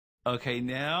Okay,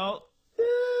 now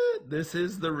this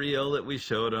is the reel that we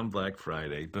showed on Black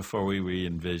Friday before we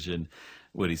re-envisioned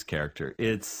Woody's character.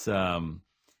 It's,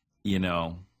 you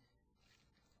know,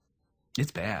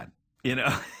 it's bad. You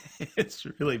know, it's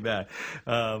really bad.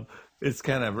 It's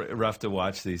kind of rough to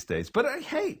watch these days. But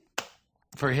hey,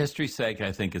 for history's sake,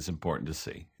 I think it's important to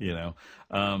see, you know.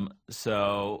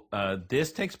 So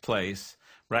this takes place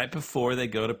right before they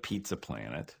go to Pizza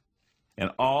Planet.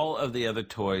 And all of the other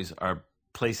toys are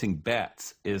placing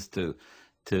bets as to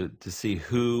see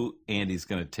who Andy's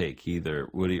going to take, either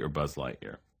Woody or Buzz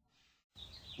Lightyear.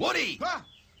 Woody!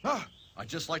 I'd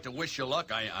just like to wish you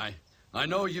luck. I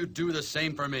know you'd do the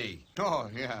same for me. Oh,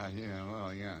 yeah,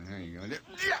 well, yeah, there you go.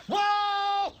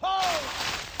 Whoa! Whoa!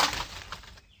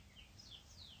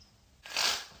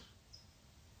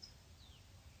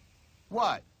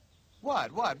 What?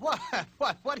 What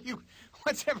are you,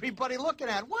 what's everybody looking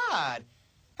at? What?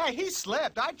 Hey, he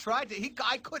slipped. I tried to,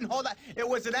 I couldn't hold that. It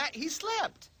was he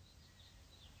slipped.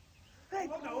 Hey,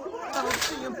 I don't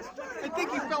see him. I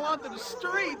think he fell onto the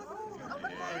street.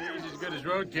 Yeah, he's as good as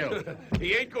roadkill.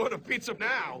 He ain't going to pizza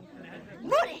now.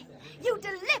 Woody, you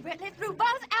deliberately threw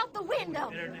Buzz out the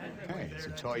window. Hey, it's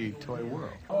a toy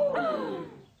world.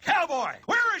 Cowboy,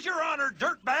 where is your honor,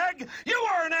 dirtbag? You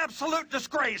are an absolute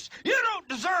disgrace. You don't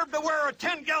deserve to wear a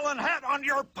 10-gallon hat on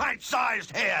your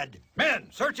pint-sized head. Men,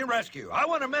 search and rescue. I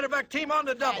want a medevac team on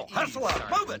the double. Hustle up.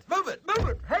 Move it.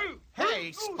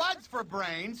 Hey, spuds for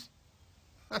brains.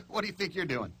 What do you think you're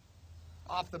doing?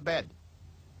 Off the bed.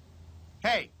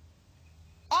 Hey,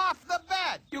 off the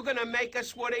bed. You gonna make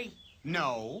us, Woody?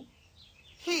 No,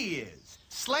 he is.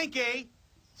 Slinky.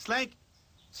 Slinky!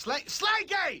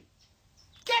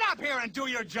 Get up here and do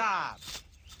your job.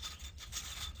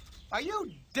 Are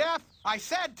you deaf? I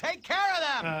said take care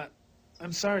of them.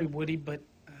 I'm sorry, Woody, but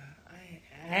I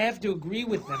have to agree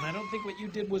with them. I don't think what you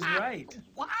did was right.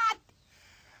 What?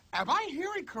 Am I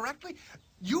hearing correctly?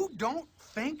 You don't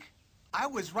think I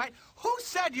was right? Who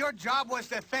said your job was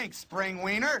to think, Spring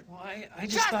Wiener? Well, I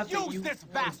just thought that use this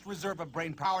vast reserve of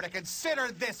brain power to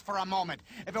consider this for a moment.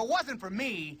 If it wasn't for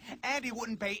me, Andy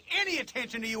wouldn't pay any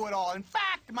attention to you at all. In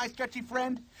fact, my sketchy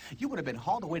friend, you would have been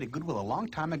hauled away to Goodwill a long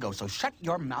time ago, so shut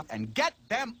your mouth and get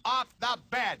them off the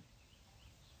bed.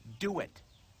 Do it.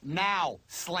 Now,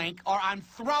 Slink, or I'm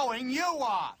throwing you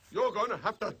off. You're gonna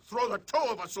have to throw the two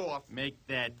of us off. Make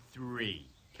that 3.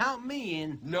 Count me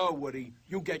in. No, Woody.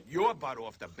 You get your butt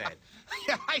off the bed.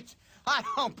 I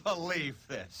don't believe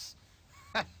this.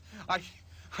 Are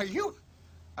you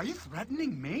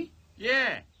threatening me?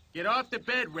 Yeah. Get off the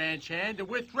bed, ranch hand, and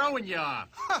we're throwing you off.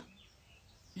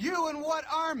 You and what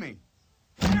army?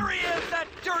 There he is, that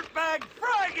dirtbag.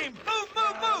 Frag him. Move.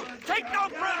 Take no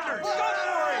prisoners. Go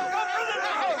for him. Go for the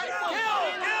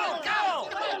kill.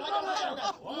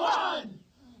 1,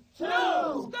 2.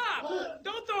 Stop!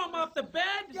 Don't throw him off the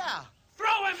bed. Yeah.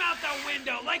 Throw him out the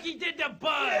window like he did to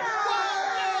Buzz.